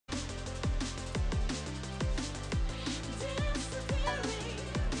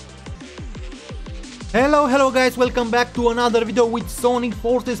Hello guys, welcome back to another video with Sonic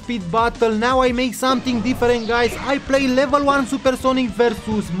Forces Speed Battle. Now I make something different guys. I play level 1 Supersonic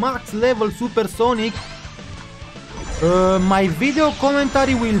versus max level Supersonic. My video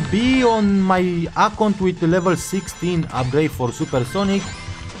commentary will be on my account with level 16 upgrade for Supersonic.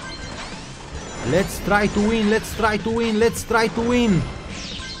 Let's try to win, let's try to win, let's try to win.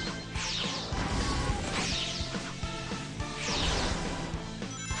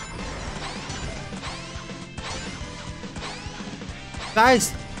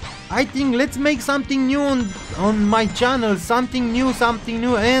 Guys, I think let's make something new on my channel, something new,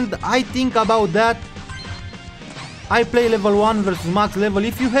 and I think about that. I play level 1 versus max level.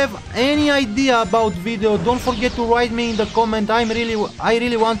 If you have any idea about video, don't forget to write me in the comment. I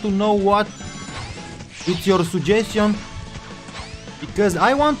really want to know what it's your suggestion, because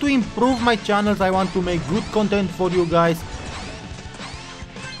I want to improve my channels. I want to make good content for you guys.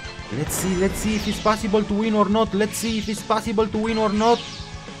 Let's see if it's possible to win or not. Let's see if it's possible to win or not.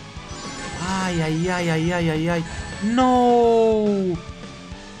 Ay. No.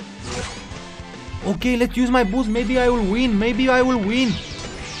 Okay, let's use my boost. Maybe I will win. Maybe I will win.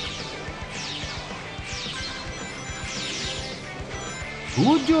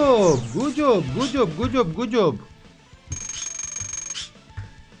 Good job. Good job. Good job. Good job. Good job.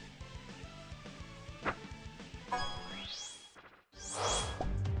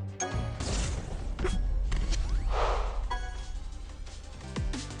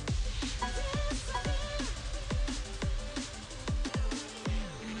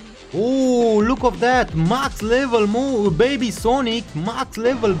 Oh, look at that! Max level baby Sonic! Max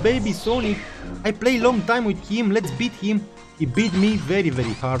level baby Sonic! I play long time with him, let's beat him. He beat me very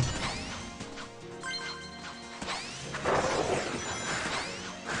hard.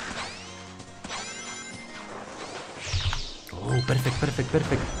 Oh, perfect.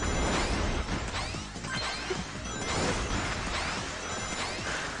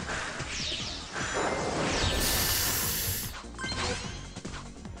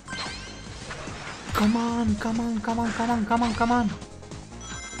 Come on.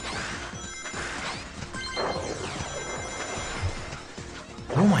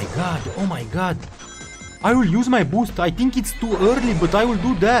 Oh my god. I will use my boost. I think it's too early, but I will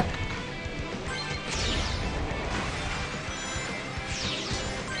do that.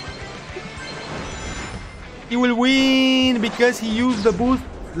 He will win because he used the boost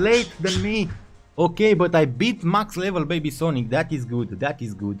late than me. Okay, but I beat max level baby Sonic. That is good.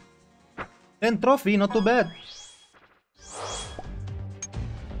 10 trophy, not too bad.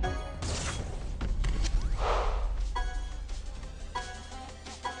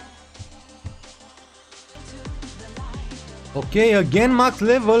 Okay, again max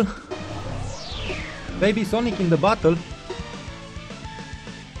level baby Sonic in the battle.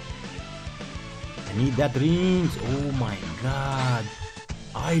 I need that rings. Oh my god,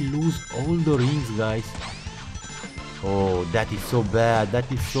 I lose all the rings guys. Oh, that is so bad.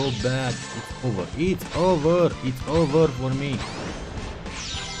 It's over for me.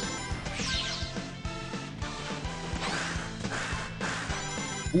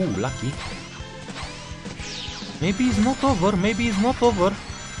 Ooh, lucky. Maybe it's not over.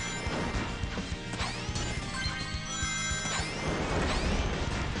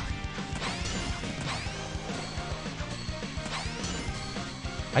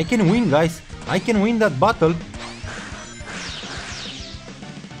 I can win guys. I can win that battle.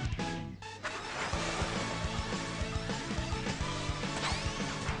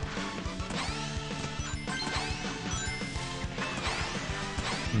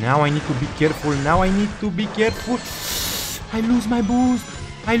 Now I need to be careful. I lose my boost.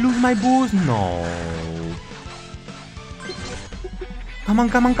 No. Come on.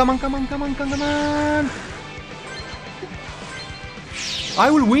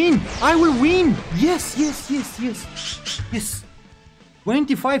 I will win. Yes.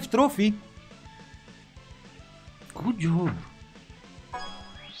 25 trophy. Good job.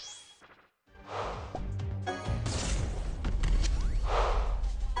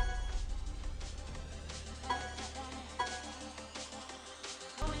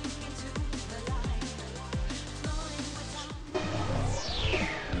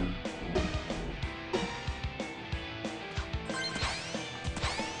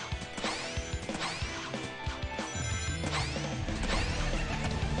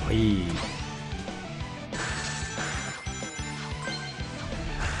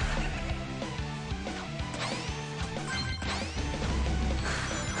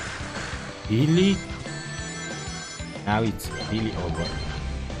 Really? Now it's really over.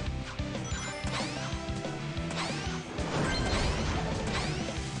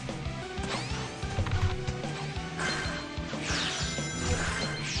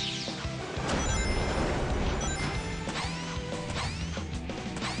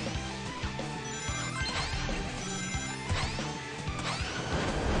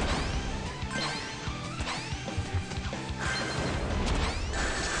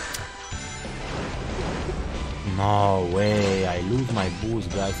 No way, I lose my boost,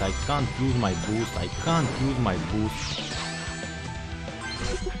 guys. I can't use my boost. I can't use my boost.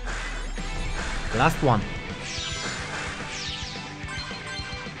 Last one.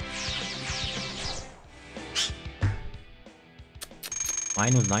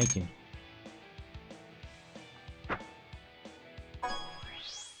 Minus 19.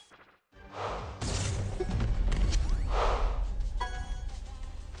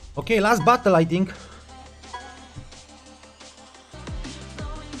 Okay, last battle, I think.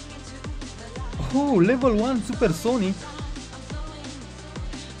 Oh, level 1 Super Sonic.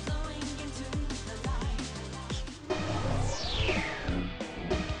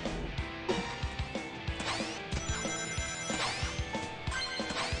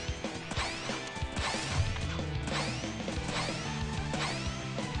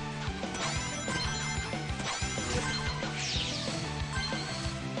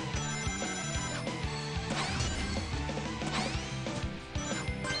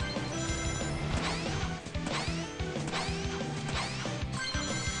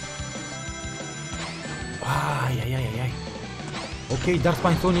 Ay. Okay, Dark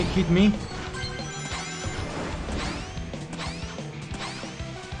Spine Sonic hit me.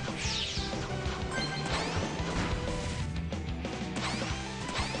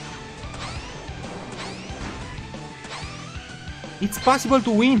 It's possible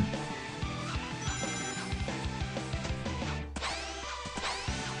to win.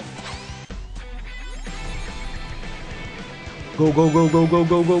 Go, go, go, go, go,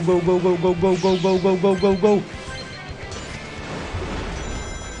 go, go, go, go, go, go, go, go, go, go, go, go, go.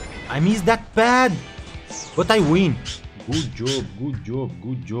 I missed that pad, but I win. Good job, good job,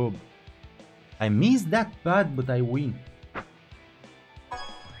 good job. I missed that pad, but I win.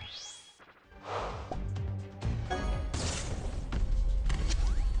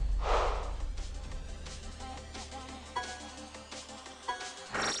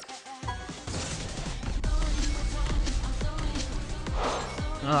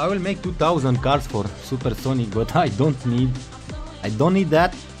 I will make 2000 cards for Super Sonic, but I don't need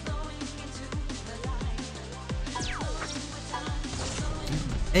that.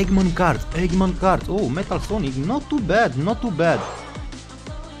 Eggman cards. Oh, Metal Sonic, not too bad, not too bad.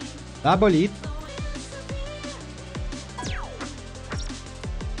 Double it.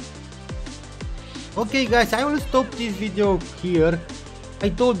 Okay guys, I will stop this video here. I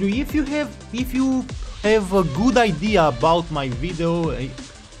told you, if you have a good idea about my video,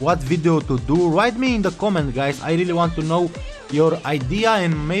 what video to do, write me in the comment, guys. I really want to know your idea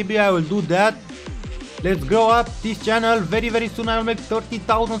and maybe I will do that. Let's grow up this channel. Very soon I will make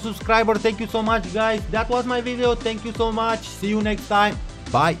 30,000 subscribers. Thank you so much, guys. That was my video. Thank you so much. See you next time.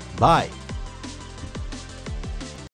 Bye.